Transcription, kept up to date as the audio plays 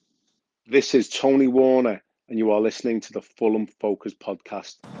This is Tony Warner, and you are listening to the Fulham Focus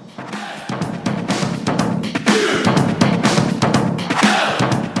podcast.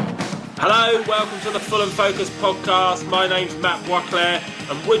 Hello, welcome to the Fulham Focus podcast. My name's Matt Boisclair,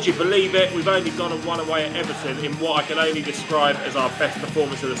 and would you believe it, we've only gone and won away at Everton in what I can only describe as our best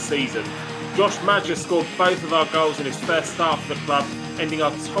performance of the season. Josh Maja scored both of our goals in his first start for the club, ending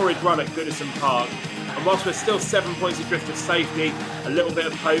our torrid run at Goodison Park. And whilst we're still 7 points adrift of safety, a little bit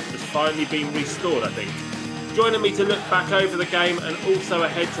of hope has finally been restored, I think. Joining me to look back over the game and also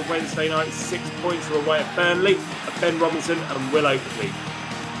ahead to Wednesday night's 6 points away at Burnley are Ben Robinson and Will Oakley.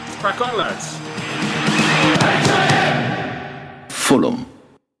 Crack on, lads. Fulham.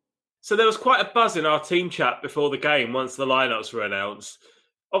 So there was quite a buzz in our team chat before the game once the lineups were announced.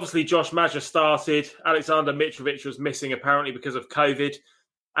 Obviously, Josh Maja started. Alexander Mitrovic was missing apparently because of COVID.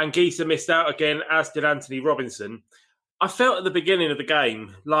 Anguissa missed out again, as did Anthony Robinson. I felt at the beginning of the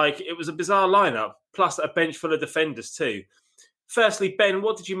game like it was a bizarre lineup, plus a bench full of defenders too. Firstly, Ben,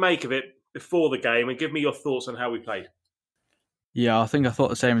 what did you make of it before the game? And give me your thoughts on how we played. Yeah, I think I thought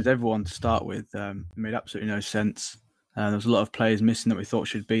the same as everyone to start with. It made absolutely no sense. There was a lot of players missing that we thought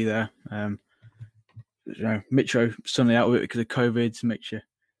should be there. Mitro suddenly out with it because of COVID makes you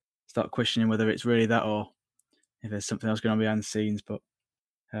start questioning whether it's really that or if there's something else going on behind the scenes. But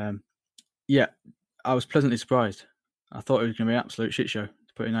I was pleasantly surprised. I thought it was going to be an absolute shit show,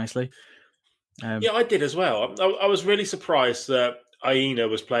 to put it nicely. Yeah, I did as well. I was really surprised that Aina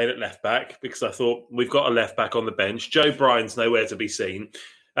was playing at left back because I thought we've got a left back on the bench. Joe Bryan's nowhere to be seen.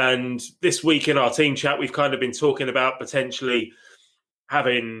 And this week in our team chat, we've kind of been talking about potentially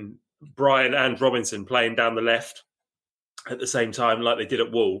having Bryan and Robinson playing down the left at the same time like they did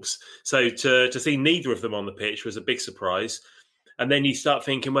at Wolves. So to see neither of them on the pitch was a big surprise. And then you start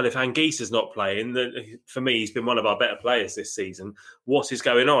thinking, well, if Anguissa's not playing, then for me, he's been one of our better players this season. What is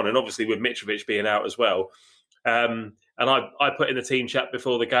going on? And obviously with Mitrovic being out as well. And I put in the team chat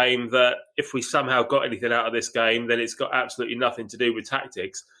before the game that if we somehow got anything out of this game, then it's got absolutely nothing to do with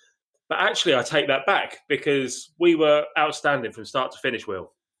tactics. But actually, I take that back because we were outstanding from start to finish,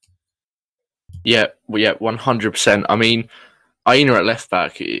 Will. Yeah, 100%. I mean, Aina at left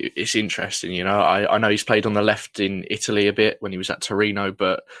back, it's interesting, you know. I know he's played on the left in Italy a bit when he was at Torino,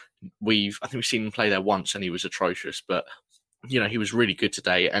 but I think we've seen him play there once and he was atrocious. But, you know, he was really good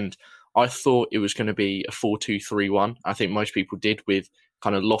today. And I thought it was going to be a 4-2-3-1. I think most people did with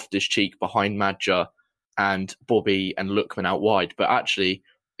kind of Loftus-Cheek behind Maja and Bobby and Lookman out wide. But actually,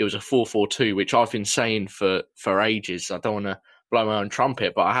 it was a 4-4-2, which I've been saying for ages. I don't want to blow my own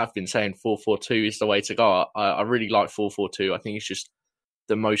trumpet, but I have been saying 4-4-2 is the way to go. I really like 4-4-2. I think it's just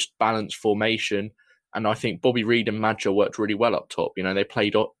the most balanced formation. And I think Bobby Reid and Maja worked really well up top. You know, they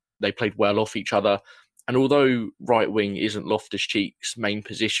played well off each other. And although right wing isn't Loftus-Cheek's main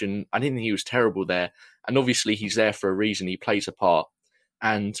position, I didn't think he was terrible there. And obviously he's there for a reason. He plays a part.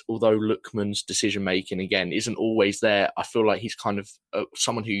 And although Lookman's decision-making, again, isn't always there, I feel like he's kind of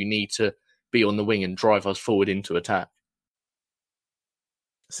someone who you need to be on the wing and drive us forward into attack.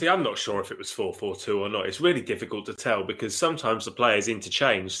 See, I'm not sure if it was 4-4-2 or not. It's really difficult to tell because sometimes the players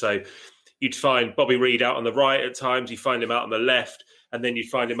interchange. So you'd find Bobby Reid out on the right at times, you find him out on the left, and then you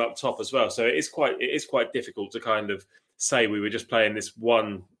find him up top as well. So it is quite difficult to kind of say we were just playing this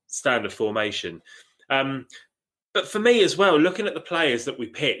one standard formation. But for me as well, looking at the players that we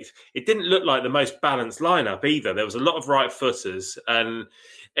picked, it didn't look like the most balanced lineup either. There was a lot of right footers, and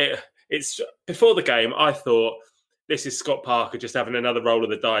it's before the game, I thought this is Scott Parker just having another roll of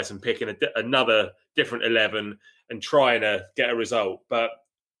the dice and picking another different 11 and trying to get a result. But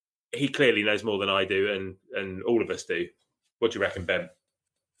he clearly knows more than I do, and all of us do. What do you reckon, Ben?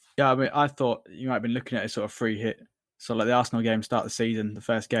 Yeah, I mean, I thought you might have been looking at a sort of free hit. So like the Arsenal game, start of the season, the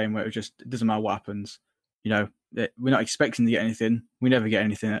first game where it doesn't matter what happens. You know, we're not expecting to get anything. We never get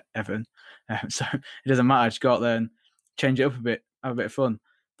anything at Everton. So it doesn't matter. Just go out there and change it up a bit, have a bit of fun.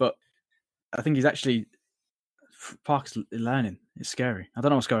 But I think Parker's learning. It's scary. I don't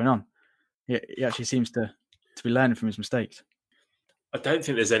know what's going on. He actually seems to be learning from his mistakes. I don't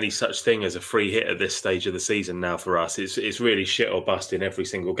think there's any such thing as a free hit at this stage of the season now for us. It's really shit or bust in every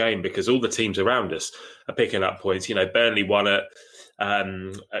single game because all the teams around us are picking up points. You know, Burnley won at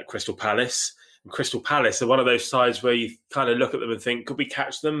Crystal Palace. And Crystal Palace are one of those sides where you kind of look at them and think, could we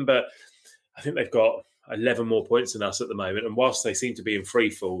catch them? But I think they've got 11 more points than us at the moment. And whilst they seem to be in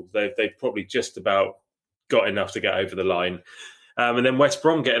free fall, they've probably just about got enough to get over the line. And then West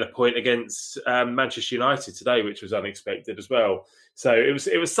Brom getting a point against Manchester United today, which was unexpected as well. So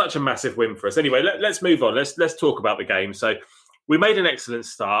it was such a massive win for us. Anyway, let's move on. Let's talk about the game. So we made an excellent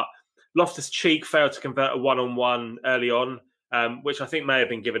start. Loftus-Cheek failed to convert a one-on-one early on. which I think may have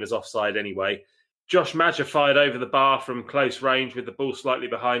been given as offside anyway. Josh Maja fired over the bar from close range with the ball slightly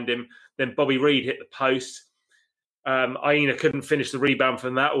behind him. Then Bobby Reid hit the post. Aina couldn't finish the rebound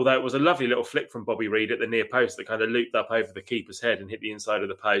from that, although it was a lovely little flick from Bobby Reid at the near post that kind of looped up over the keeper's head and hit the inside of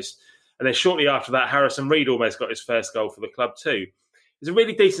the post. And then shortly after that, Harrison Reid almost got his first goal for the club too. It was a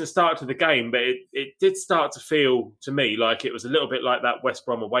really decent start to the game, but it did start to feel to me like it was a little bit like that West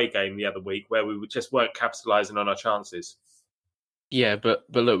Brom away game the other week where we just weren't capitalising on our chances. Yeah, but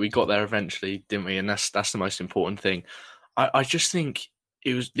look, we got there eventually, didn't we? And that's the most important thing. I just think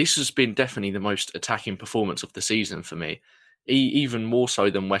this has been definitely the most attacking performance of the season for me, even more so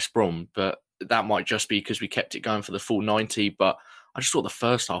than West Brom. But that might just be because we kept it going for the full 90. But I just thought the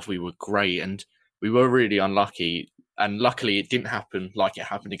first half we were great and we were really unlucky. And luckily it didn't happen like it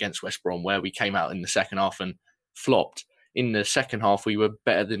happened against West Brom, where we came out in the second half and flopped. In the second half, we were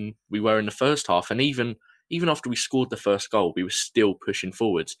better than we were in the first half. And even after we scored the first goal, we were still pushing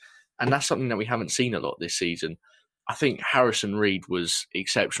forwards. And that's something that we haven't seen a lot this season. I think Harrison Reid was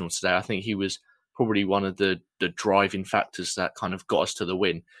exceptional today. I think he was probably one of the driving factors that kind of got us to the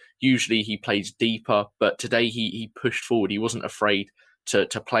win. Usually he plays deeper, but today he pushed forward. He wasn't afraid to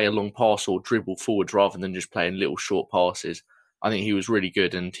play a long pass or dribble forward rather than just playing little short passes. I think he was really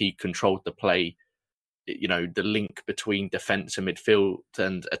good and he controlled the play, the link between defence and midfield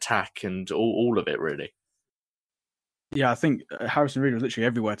and attack and all of it, really. Yeah, I think Harrison Reid was literally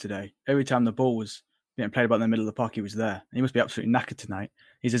everywhere today. Every time the ball was getting played about in the middle of the park, he was there. He must be absolutely knackered tonight.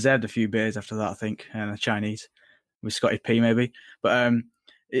 He's deserved a few beers after that, I think, and a Chinese with Scotty P maybe. But,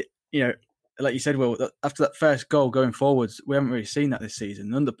 like you said, Will, after that first goal going forwards, we haven't really seen that this season.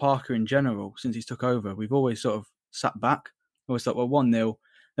 And under Parker in general, since he's took over, we've always sort of sat back. Always thought, well, 1-0.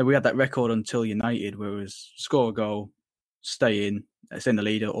 Then we had that record until United where it was score a goal, stay in, send the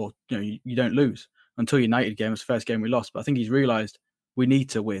leader, or you don't lose. Until United game, it was the first game we lost. But I think he's realised we need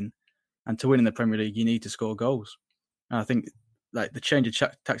to win. And to win in the Premier League, you need to score goals. And I think like the change of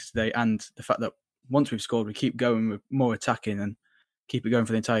tactics today and the fact that once we've scored, we keep going with more attacking and keep it going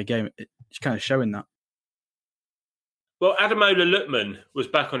for the entire game. It's kind of showing that. Well, Ademola Lookman was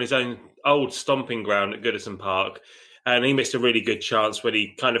back on his own old stomping ground at Goodison Park, and he missed a really good chance when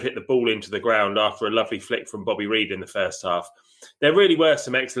he kind of hit the ball into the ground after a lovely flick from Bobby Reid in the first half. There really were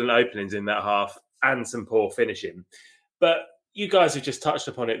some excellent openings in that half and some poor finishing. But you guys have just touched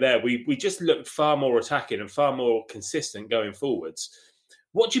upon it there. We just looked far more attacking and far more consistent going forwards.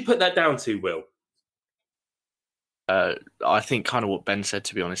 What do you put that down to, Will? I think kind of what Ben said,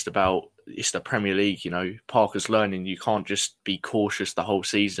 to be honest, about it's the Premier League. Parker's learning you can't just be cautious the whole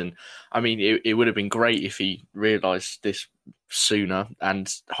season. I mean, it would have been great if he realised this sooner, and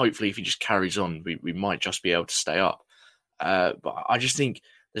hopefully if he just carries on, we might just be able to stay up. But I just think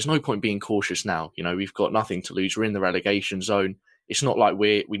there's no point being cautious now. We've got nothing to lose. We're in the relegation zone. It's not like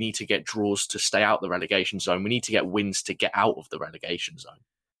we need to get draws to stay out the relegation zone. We need to get wins to get out of the relegation zone.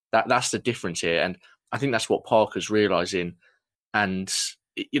 That's the difference here. And I think that's what Parker's realising. And,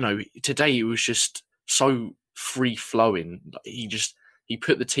 today it was just so free-flowing. He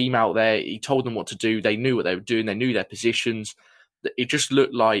put the team out there. He told them what to do. They knew what they were doing. They knew their positions. It just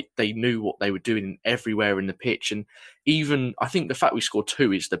looked like they knew what they were doing everywhere in the pitch. And even, I think the fact we scored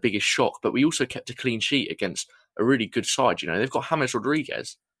 2 is the biggest shock, but we also kept a clean sheet against a really good side. They've got James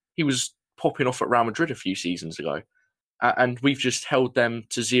Rodriguez. He was popping off at Real Madrid a few seasons ago. And we've just held them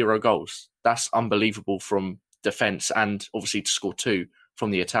to 0 goals. That's unbelievable from defence, and obviously to score 2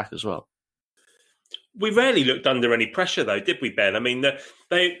 from the attack as well. We rarely looked under any pressure, though, did we, Ben? I mean,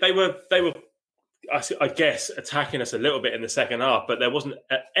 they were, I guess, attacking us a little bit in the second half, but there wasn't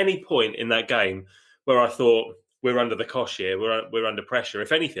at any point in that game where I thought we're under the cosh here, we're under pressure.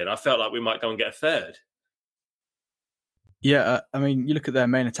 If anything, I felt like we might go and get a third. Yeah, I mean, you look at their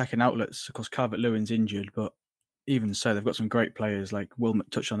main attacking outlets. Of course, Calvert-Lewin's injured, but even so, they've got some great players like Will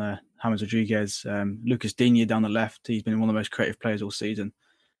touched on there, James Rodriguez, Lucas Digne down the left. He's been one of the most creative players all season.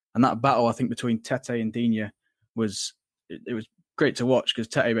 And that battle, I think, between Tete and Digne was great to watch, because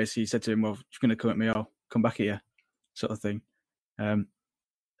Tete basically said to him, well, if you're going to come at me, I'll come back at you, sort of thing. And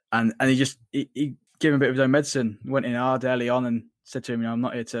he gave him a bit of his own medicine. He went in hard early on and said to him, I'm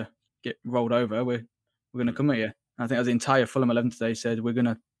not here to get rolled over. We're going to come at you. And I think as the entire Fulham 11 today said, we're going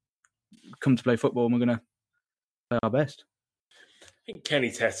to come to play football and we're going to play our best. I think Kenny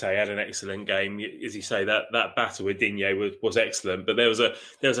Tete had an excellent game. As you say, that battle with Digne was excellent. But there was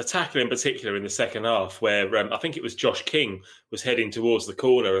a tackle in particular in the second half where I think it was Josh King was heading towards the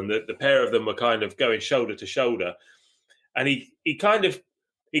corner, and the pair of them were kind of going shoulder to shoulder. And he got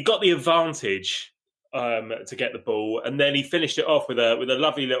the advantage to get the ball, and then he finished it off with a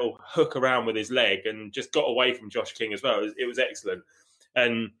lovely little hook around with his leg and just got away from Josh King as well. It was excellent.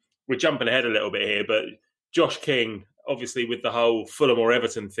 And we're jumping ahead a little bit here, but Josh King, obviously with the whole Fulham or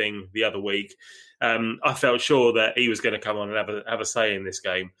Everton thing the other week, I felt sure that he was going to come on and have a say in this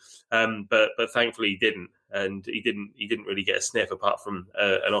game, but thankfully he didn't, and he didn't really get a sniff apart from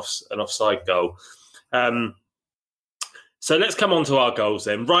an offside goal. So let's come on to our goals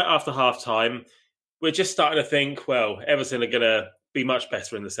then. Right after half time, we're just starting to think, well, Everton are going to be much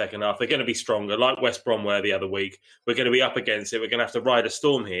better in the second half. They're going to be stronger, like West Brom were the other week. We're going to be up against it. We're going to have to ride a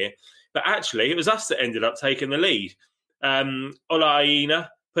storm here. But actually, it was us that ended up taking the lead. Ola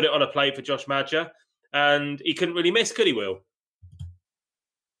Aina put it on a plate for Josh Maja, and he couldn't really miss, could he, Will?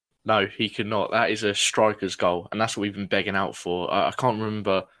 No, he could not. That is a striker's goal, and that's what we've been begging out for. I can't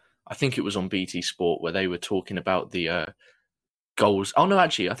remember. I think it was on BT Sport where they were talking about the goals. Oh, no,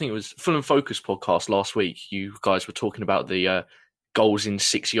 actually, I think it was Fulham Focus podcast last week. You guys were talking about the goals in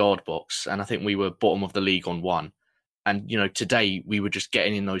 6-yard box, and I think we were bottom of the league on 1. And, today we were just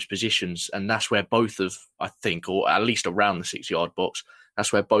getting in those positions, and that's where both of, I think, or at least around the 6-yard box,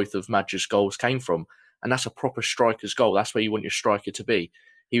 that's where both of Maja's goals came from. And that's a proper striker's goal. That's where you want your striker to be.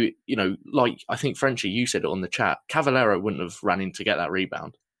 He, like I think Frenchie, you said it on the chat, Cavallero wouldn't have ran in to get that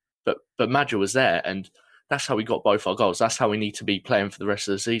rebound. But Maja was there, and that's how we got both our goals. That's how we need to be playing for the rest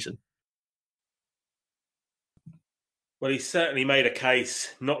of the season. Well, he certainly made a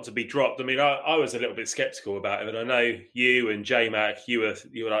case not to be dropped. I mean, I was a little bit sceptical about him, and I know you and J-Mac, you were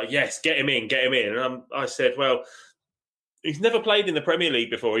like, yes, get him in. And I said, well, he's never played in the Premier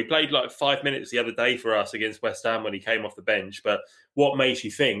League before. He played like 5 minutes the other day for us against West Ham when he came off the bench. But what makes you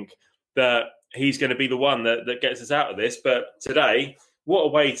think that he's going to be the one that gets us out of this? But today, what a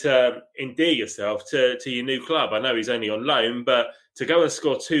way to endear yourself to your new club. I know he's only on loan, but to go and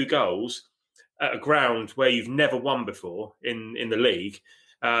score 2 goals at a ground where you've never won before in the league.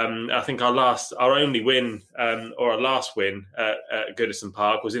 I think our last win at Goodison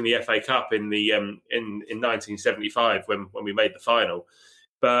Park was in the FA Cup in 1975 when we made the final.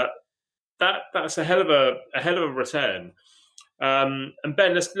 But that's a hell of a return. And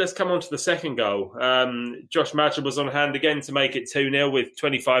Ben, let's come on to the second goal. Josh Maja was on hand again to make it 2-0 with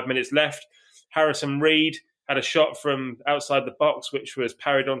 25 minutes left. Harrison Reed had a shot from outside the box, which was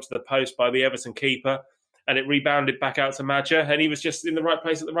parried onto the post by the Everton keeper, and it rebounded back out to Maja, and he was just in the right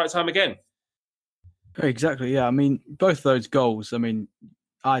place at the right time again. Exactly, yeah. I mean, both of those goals, I mean,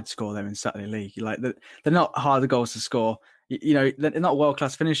 I'd score them in Saturday League. Like, they're not harder goals to score. They're not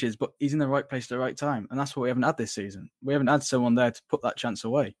world-class finishes, but he's in the right place at the right time, and that's what we haven't had this season. We haven't had someone there to put that chance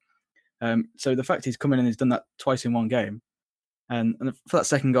away. So the fact he's come in and he's done that twice in one game, and for that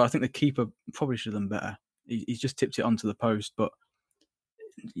second goal, I think the keeper probably should have done better. He's just tipped it onto the post, but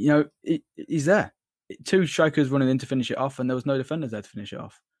he's there. 2 strikers running in to finish it off, and there was no defenders there to finish it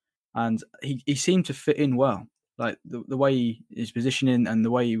off. And he seemed to fit in well, like the way his positioning and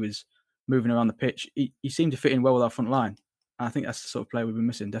the way he was moving around the pitch. He seemed to fit in well with our front line. And I think that's the sort of player we've been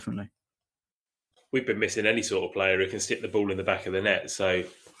missing, definitely. We've been missing any sort of player who can stick the ball in the back of the net. So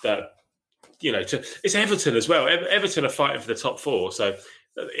that it's Everton as well. Everton are fighting for the top 4, so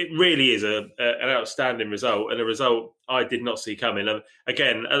it really is an outstanding result, and a result I did not see coming. And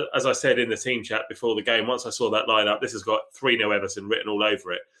again, as I said in the team chat before the game, once I saw that lineup, this has got 3-0 Everton written all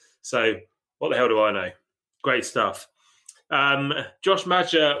over it. So what the hell do I know? Great stuff. Josh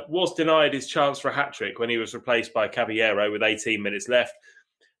Maja was denied his chance for a hat-trick when he was replaced by Caballero with 18 minutes left.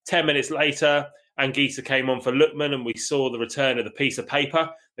 10 minutes later, Anguissa came on for Lookman, and we saw the return of the piece of paper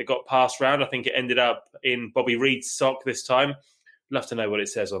that got passed round. I think it ended up in Bobby Reed's sock this time. Love to know what it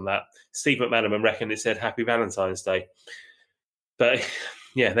says on that. Steve McManaman reckoned it said Happy Valentine's Day. But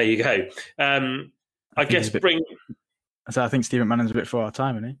yeah, there you go. I think Steve McManaman's a bit for our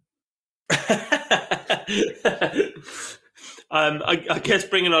time, isn't he? I guess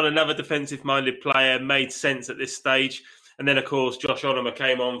bringing on another defensive-minded player made sense at this stage. And then, of course, Josh Onoma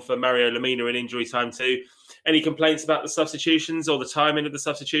came on for Mario Lemina in injury time too. Any complaints about the substitutions or the timing of the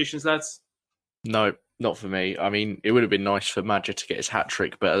substitutions, lads? No, not for me. I mean, it would have been nice for Maja to get his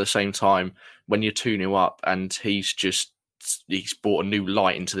hat-trick, but at the same time, when you're 2-0 up and he's brought a new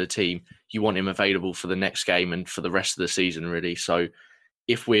light into the team, you want him available for the next game and for the rest of the season, really. So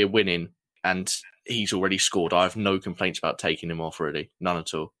if we're winning and he's already scored, I have no complaints about taking him off, really. None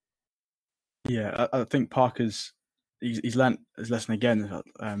at all. Yeah, I think Parker's he's learnt his lesson again.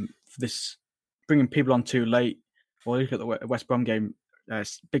 For this, bringing people on too late. Well, look at the West Brom game.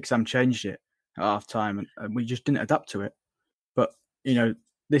 Big Sam changed it at half time, and we just didn't adapt to it. But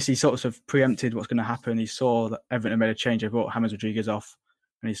this he sort of preempted what's going to happen. He saw that Everton made a change. They brought James Rodriguez off,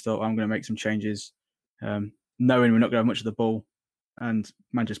 and he thought, I'm going to make some changes. knowing we're not going to have much of the ball, and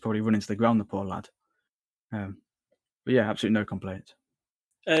manager's probably run into the ground, the poor lad. But yeah, absolutely no complaints.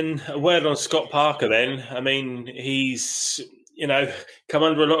 And a word on Scott Parker then. I mean, he's, come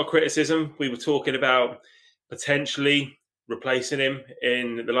under a lot of criticism. We were talking about potentially replacing him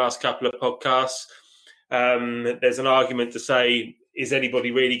in the last couple of podcasts. There's an argument to say, is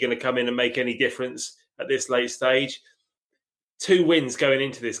anybody really going to come in and make any difference at this late stage? 2 wins going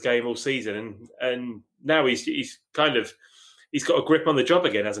into this game all season, and now he's got a grip on the job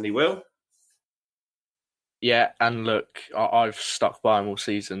again, hasn't he, Will? Yeah, and look, I've stuck by him all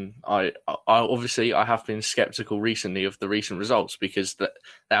season. I obviously have been sceptical recently of the recent results because they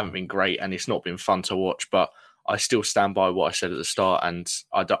haven't been great and it's not been fun to watch. But I still stand by what I said at the start, and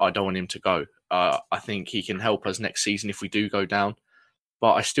I don't want him to go. I think he can help us next season if we do go down.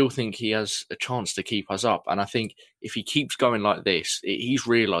 But I still think he has a chance to keep us up. And I think if he keeps going like this, he's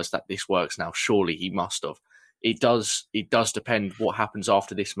realised that this works now. Surely he must have. It does depend what happens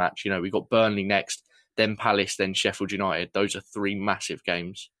after this match. We've got Burnley next, then Palace, then Sheffield United. Those are 3 massive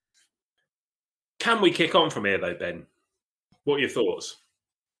games. Can we kick on from here, though, Ben? What are your thoughts?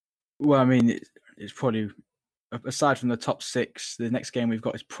 Well, I mean, it's probably, aside from the top 6, the next game we've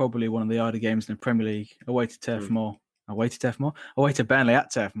got is probably one of the harder games in the Premier League, away to Turf Moor. Away to Burnley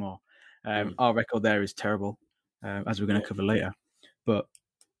at Turf Moor. Our record there is terrible, as we're going to cover later. But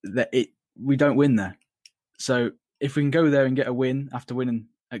we don't win there. So if we can go there and get a win after winning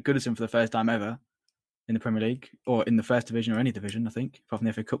at Goodison for the first time ever in the Premier League, or in the first division or any division, I think, apart from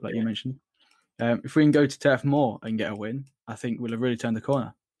the FA Cup like you mentioned. If we can go to Turf Moor and get a win, I think we'll have really turned the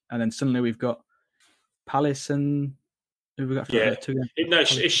corner. And then suddenly we've got Palace and...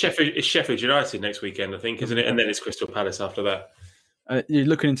 It's Sheffield United next weekend, I think, isn't it? And then it's Crystal Palace after that. You're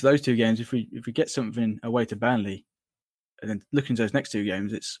looking into those 2 games. If we get something away to Burnley, and then looking into those next 2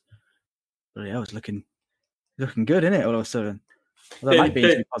 games, it's looking good, isn't it? All of a sudden, that might be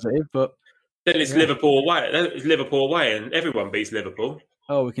too positive, but then it's Liverpool away. It's Liverpool away, and everyone beats Liverpool.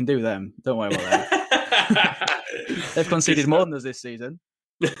 Oh, we can do them. Don't worry about that. They've conceded more than us this season.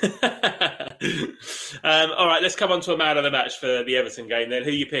 All right, let's come on to a man of the match for the Everton game then. Who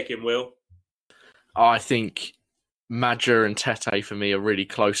are you picking, Will? I think Madger and Tete for me are really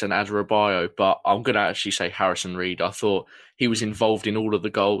close, and Adebayo, but I'm going to actually say Harrison Reed. I thought he was involved in all of the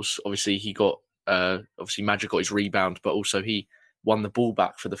goals. Obviously, he got Madger got his rebound, but also he won the ball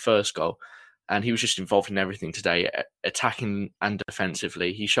back for the first goal, and he was just involved in everything today, attacking and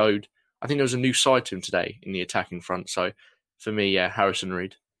defensively. He showed, I think there was a new side to him today in the attacking front. So for me, Harrison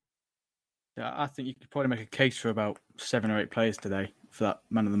Reed. Yeah, I think you could probably make a case for about 7 or 8 players today for that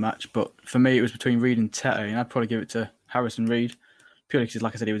man of the match. But for me, it was between Reed and Tete, and I'd probably give it to Harrison Reed, purely because,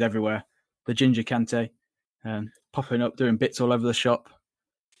 like I said, he was everywhere. The Ginger Kante, popping up, doing bits all over the shop.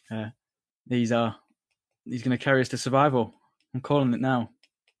 He's going to carry us to survival. I'm calling it now.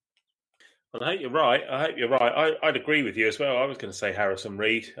 Well, I hope you're right. I'd agree with you as well. I was going to say Harrison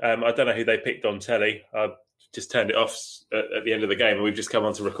Reed. I don't know who they picked on telly. I just turned it off at the end of the game, and we've just come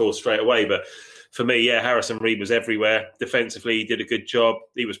on to record straight away. But for me, Harrison Reed was everywhere. Defensively, he did a good job.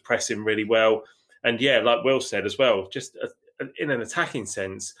 He was pressing really well. And like Will said as well, just in an attacking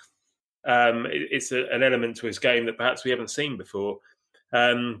sense, it's an element to his game that perhaps we haven't seen before.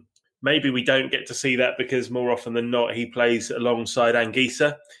 Maybe we don't get to see that because more often than not, he plays alongside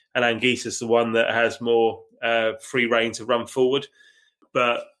Anguissa, and Anguissa's the one that has more free rein to run forward.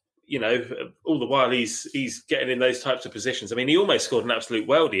 But all the while he's getting in those types of positions. I mean, he almost scored an absolute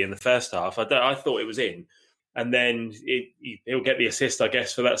worldie in the first half. I thought it was in. And then he'll get the assist, I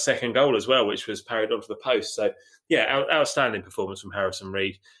guess, for that second goal as well, which was parried onto the post. So, outstanding performance from Harrison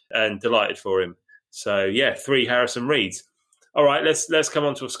Reed, and delighted for him. So, 3 Harrison Reeds. All right, let's come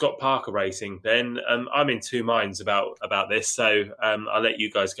on to a Scott Parker rating, Ben. I'm in 2 minds about this, so I'll let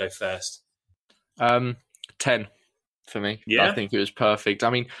you guys go first. 10. For me. Yeah. I think it was perfect. I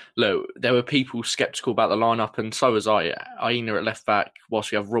mean, look, there were people sceptical about the lineup, and so was I. Aina at left back, whilst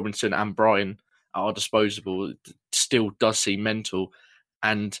we have Robinson and Bryan at our disposal, still does seem mental.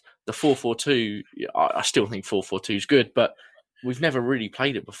 And the 4-4-2, I still think 4-4-2 is good, but we've never really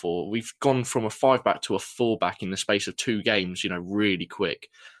played it before. We've gone from a 5-back to a 4-back in the space of 2 games, really quick.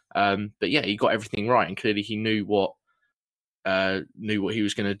 But he got everything right, and clearly he knew what he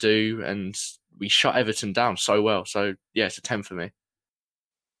was going to do, and we shut Everton down so well. So it's a 10 for me.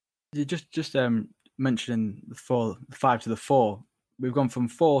 You just mentioning the 5 to the 4. We've gone from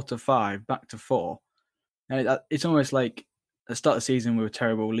 4 to 5 back to 4, and it's almost like at the start of the season we were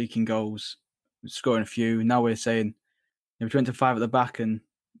terrible, leaking goals, scoring a few. Now we're saying we went to 5 at the back, and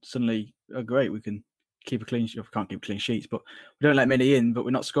suddenly, oh great, we can keep a clean sheet. We can't keep clean sheets, but we don't let many in, but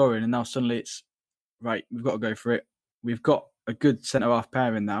we're not scoring. And now suddenly it's right, we've got to go for it. We've got a good centre-half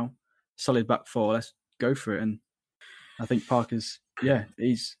pairing now, solid back four. Let's go for it. And I think Parker's,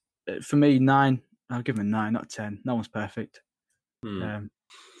 he's, for me, 9. I'll give him a 9, not a 10. No one's perfect.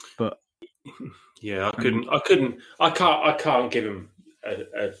 But yeah, I can't give him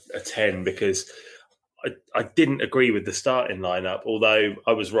a 10 because I didn't agree with the starting lineup, although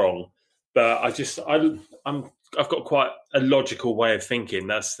I was wrong. But I've got quite a logical way of thinking.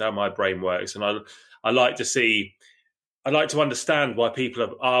 That's how my brain works, and I like to understand why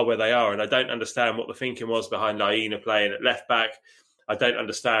people are where they are, and I don't understand what the thinking was behind Laïna playing at left back. I don't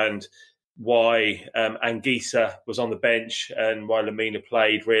understand why Anguissa was on the bench and why Lemina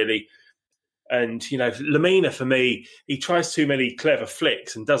played, really. And, Lemina, for me, he tries too many clever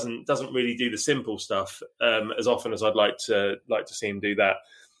flicks and doesn't really do the simple stuff as often as I'd like to see him do that.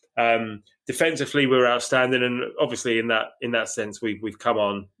 Defensively, we're outstanding, and obviously in that sense, we've come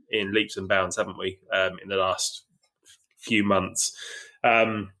on in leaps and bounds, haven't we, in the last few months.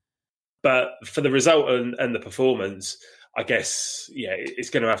 But for the result and the performance, I guess, it's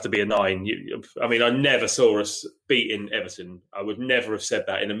going to have to be a 9. I never saw us beating Everton. I would never have said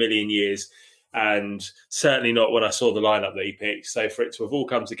that in a million years, and certainly not when I saw the lineup that he picked. So for it to have all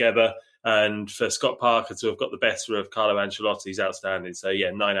come together and for Scott Parker to have got the better of Carlo Ancelotti is outstanding. So,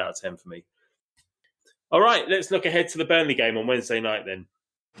 9 out of 10 for me. All right, let's look ahead to the Burnley game on Wednesday night then.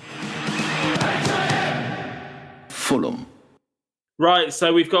 Fulham. Right,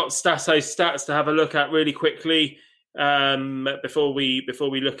 so we've got Stasso's stats to have a look at really quickly before we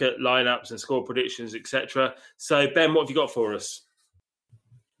look at lineups and score predictions, etc. So, Ben, what have you got for us?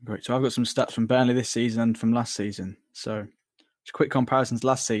 Great. So I've got some stats from Burnley this season and from last season. So just quick comparisons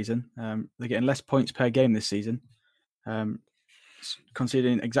last season. They're getting less points per game this season,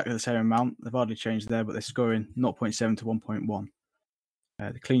 conceding exactly the same amount. They've hardly changed there, but they're scoring 0.7 to 1.1.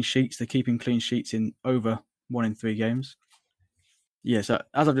 The clean sheets, they're keeping clean sheets in over 1 in 3 games. Yeah, so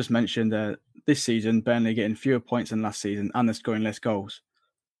as I've just mentioned, this season, Burnley are getting fewer points than last season and they're scoring less goals.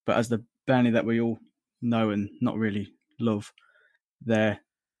 But as the Burnley that we all know and not really love, they're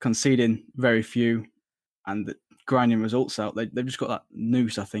conceding very few and grinding results out. They've just got that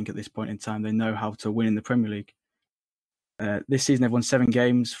noose, I think, at this point in time. They know how to win in the Premier League. This season, they've won 7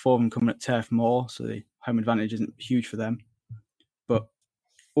 games, 4 of them coming at Turf Moor, so the home advantage isn't huge for them. But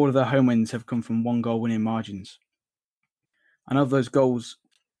all of their home wins have come from 1-goal winning margins. And of those goals,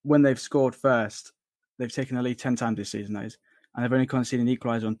 when they've scored first, they've taken the lead 10 times this season, that is, and they've only conceded an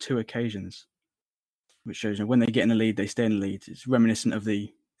equaliser on 2 occasions, which shows when they get in the lead, they stay in the lead. It's reminiscent of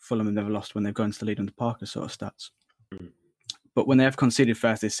the Fulham have never lost when they've gone to the lead under Parker sort of stats. But when they have conceded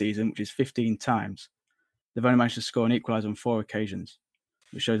first this season, which is 15 times, they've only managed to score an equaliser on 4 occasions,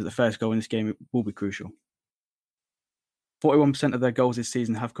 which shows that the first goal in this game will be crucial. 41% of their goals this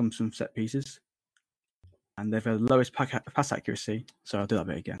season have come from set pieces, and they've had the lowest pass accuracy. So I'll do that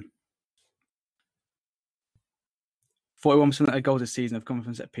bit again. 41% of their goals this season have come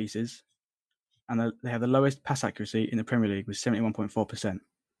from set pieces, and they have the lowest pass accuracy in the Premier League with 71.4%,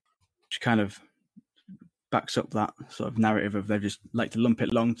 which kind of backs up that sort of narrative of they just like to lump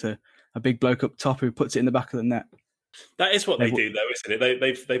it long to a big bloke up top who puts it in the back of the net. That is what they do, though, isn't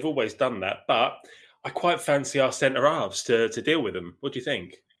it? They've always done that, but I quite fancy our centre halves to deal with them. What do you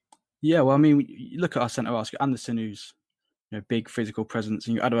think? Yeah, well, you look at our centre halves. Anderson, who's big physical presence,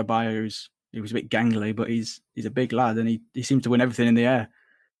 and you Adebayo, he was a bit gangly, but he's a big lad, and he seems to win everything in the air.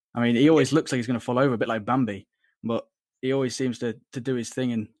 He always looks like he's going to fall over, a bit like Bambi, but he always seems to do his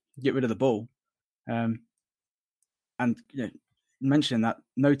thing and get rid of the ball. Mentioning that,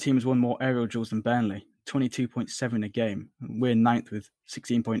 no team has won more aerial duels than Burnley, 22.7 a game. We're 9th with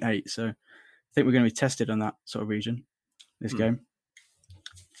 16.8, so I think we're going to be tested on that sort of region this game.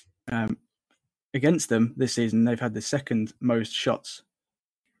 Against them this season, they've had the second most shots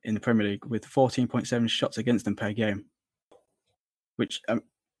in the Premier League with 14.7 shots against them per game, which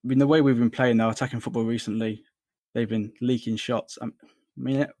the way we've been playing our attacking football recently, they've been leaking shots.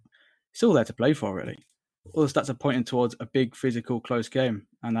 It's all there to play for, really. All the stats are pointing towards a big, physical, close game,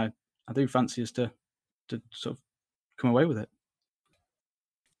 and I do fancy us to sort of come away with it.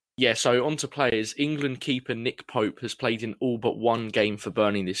 Yeah, so on to players. England keeper Nick Pope has played in all but 1 game for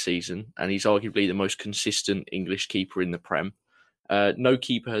Burnley this season, and he's arguably the most consistent English keeper in the Prem. No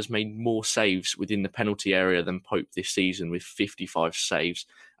keeper has made more saves within the penalty area than Pope this season with 55 saves.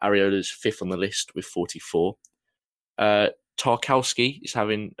 Areola's 5th on the list with 44. Tarkowski is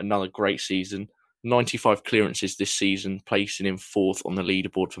having another great season. 95 clearances this season, placing him 4th on the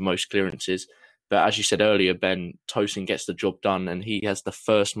leaderboard for most clearances. But as you said earlier, Ben, Tosin gets the job done, and he has the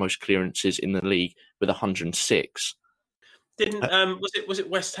first most clearances in the league with 106. Didn't was it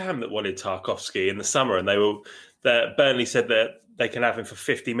West Ham that wanted Tarkowski in the summer, and Burnley said that they can have him for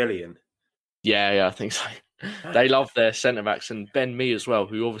 50 million. Yeah, I think so. They love their centre backs, and Ben Mee as well,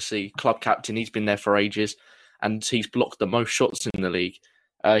 who obviously club captain. He's been there for ages, and he's blocked the most shots in the league.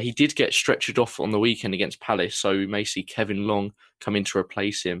 He did get stretchered off on the weekend against Palace, so we may see Kevin Long come in to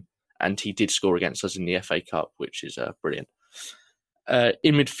replace him. And he did score against us in the FA Cup, which is brilliant.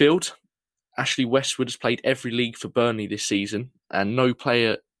 In midfield, Ashley Westwood has played every league for Burnley this season, and no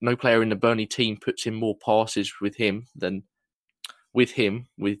player in the Burnley team puts in more passes with him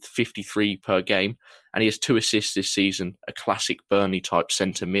with 53 per game, and he has 2 assists this season, a classic Burnley type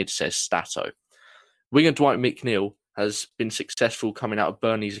centre mid, says Stato. Winger Dwight McNeil has been successful coming out of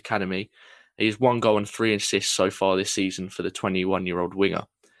Burnley's academy. He has 1 goal and 3 assists so far this season for the 21-year-old winger.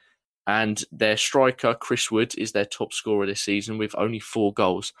 And their striker, Chris Wood, is their top scorer this season with only 4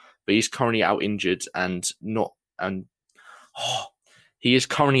 goals, but he's currently out injured he is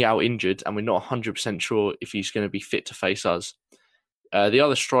currently out injured, and we're not 100% sure if he's going to be fit to face us. The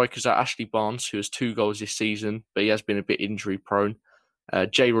other strikers are Ashley Barnes, who has 2 goals this season, but he has been a bit injury prone.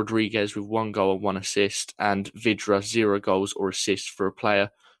 Jay Rodriguez with 1 goal and 1 assist, and Vidra 0 goals or assists for a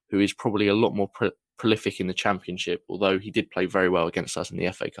player who is probably a lot more prolific in the Championship, although he did play very well against us in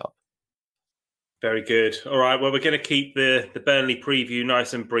the FA Cup. Very good. All right, well, we're going to keep the Burnley preview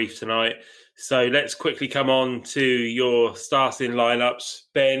nice and brief tonight. So let's quickly come on to your starting lineups.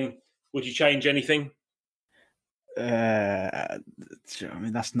 Ben, would you change anything? I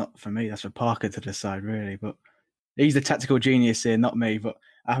mean, that's not for me. That's for Parker to decide, really. But he's the tactical genius here, not me. But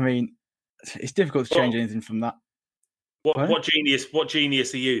I mean, it's difficult to change anything from that. What genius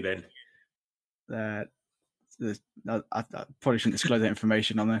are you then? I probably shouldn't disclose that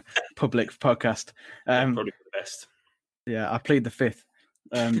information on a public podcast. Probably the best. Yeah, I plead the fifth.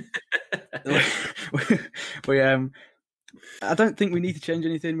 I don't think we need to change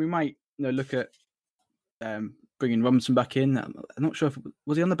anything. We might, look at bringing Robinson back in. I'm not sure if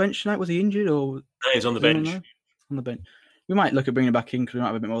was he on the bench tonight. Was he injured or? No, he's on the bench. On the bench. We might look at bringing him back in because we might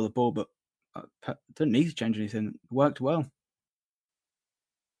have a bit more of the ball, but I don't need to change anything. It worked well.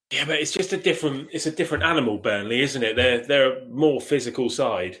 Yeah, but it's just a different animal, Burnley, isn't it? They're a more physical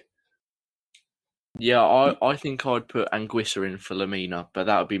side. Yeah, I think I'd put Anguissa in for Lamina, but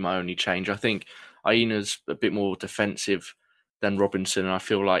that would be my only change. I think Aina's a bit more defensive than Robinson, and I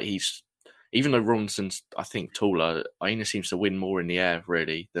feel like even though Robinson's, I think, taller, Aina seems to win more in the air,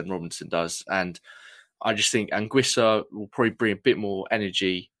 really, than Robinson does. And I just think Anguissa will probably bring a bit more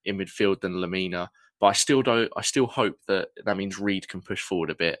energy in midfield than Lamina. But I still hope that means Reed can push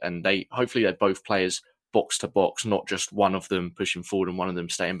forward a bit, and hopefully they're both players box to box, not just one of them pushing forward and one of them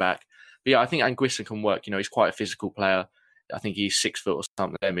staying back. But yeah, I think Anguissa can work. He's quite a physical player. I think he's 6 foot or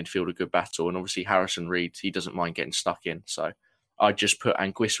something. Their midfield a good battle, and obviously Harrison Reed, he doesn't mind getting stuck in. So I'd just put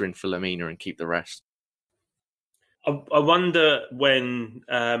Anguissa in for Lamina and keep the rest. I wonder when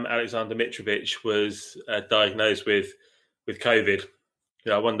Alexander Mitrovic was diagnosed with COVID.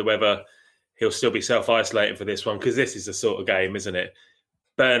 I wonder whether he'll still be self-isolating for this one, because this is the sort of game, isn't it?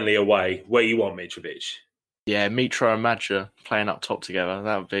 Burnley away, where you want Mitrovic. Yeah, Mitro and Madja playing up top together.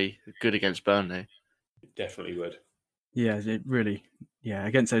 That would be good against Burnley. It definitely would. Yeah, it really. Yeah,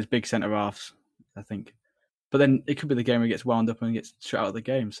 against those big centre-halves, I think. But then it could be the game where he gets wound up and gets shut out of the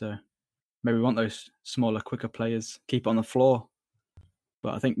game. So maybe we want those smaller, quicker players, keep it on the floor.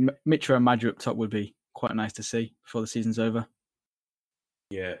 But I think Mitro and Madja up top would be quite nice to see before the season's over.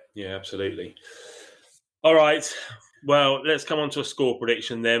 Yeah, absolutely. All right. Well, let's come on to a score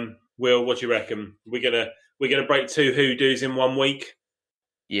prediction then. Will, what do you reckon? We're gonna break 2 hoodoos in 1 week?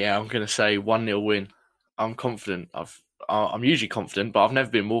 Yeah, I'm gonna say 1-0 win. I'm confident. I'm usually confident, but I've never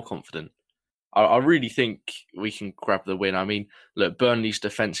been more confident. I really think we can grab the win. I mean, look, Burnley's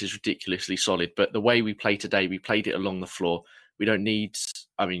defence is ridiculously solid, but the way we play today, we played it along the floor. We don't need.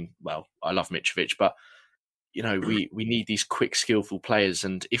 I love Mitrovic, but we need these quick, skillful players,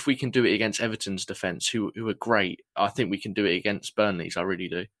 and if we can do it against Everton's defence, who are great, I think we can do it against Burnley's. I really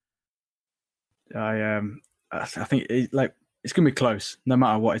do. I think it's going to be close. No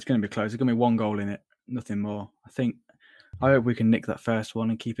matter what, it's going to be close. There's going to be 1 goal in it, nothing more. I hope we can nick that first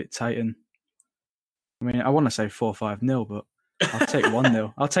one and keep it tight. And I mean, I want to say 4-5-0, but I'll take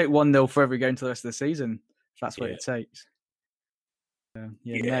 1-0. I'll take 1-0 for every game to the rest of the season, if that's what it takes.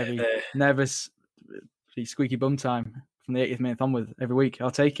 Nervous. Squeaky bum time from the 80th minute onward every week.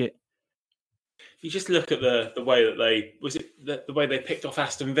 I'll take it. You just look at the way that the way they picked off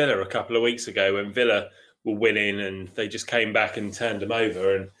Aston Villa a couple of weeks ago when Villa were winning and they just came back and turned them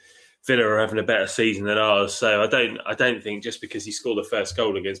over, and Villa are having a better season than ours. So I don't think just because he scored the first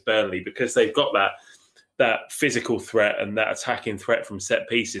goal against Burnley, because they've got that physical threat and that attacking threat from set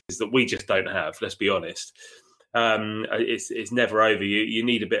pieces that we just don't have. Let's be honest. It's never over. You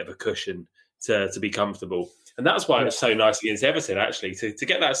need a bit of a cushion to be comfortable, and that's why it was so nice against Everton actually to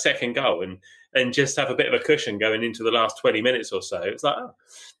get that second goal and just have a bit of a cushion going into the last 20 minutes or so. It's like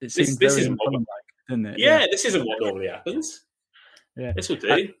this isn't what, didn't it? Yeah, this isn't what normally happens. Yeah, this will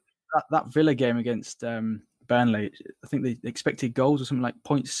do. That Villa game against Burnley, I think the expected goals were something like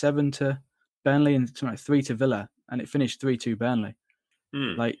 0.7 to Burnley and something like 3 to Villa, and it finished 3-2 Burnley.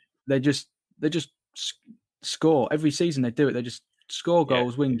 Like they just score every season. They do it. They just score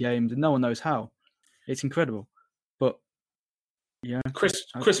goals, win games, and no one knows how. It's incredible. But yeah,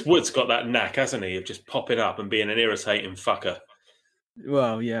 Chris Wood's got that knack, hasn't he, of just popping up and being an irritating fucker.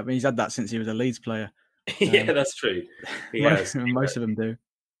 Well, yeah, I mean, he's had that since he was a Leeds player. Yeah, that's true. Most of them do.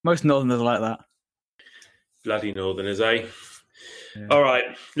 Most Northerners are like that. Bloody Northerners, eh? Yeah. All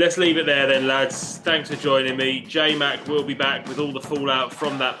right, let's leave it there then, lads. Thanks for joining me. J-Mac will be back with all the fallout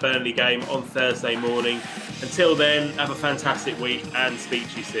from that Burnley game on Thursday morning. Until then, have a fantastic week and speak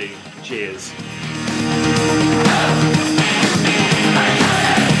to you soon. Cheers.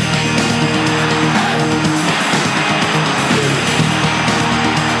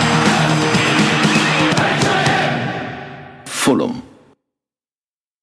 Fulham.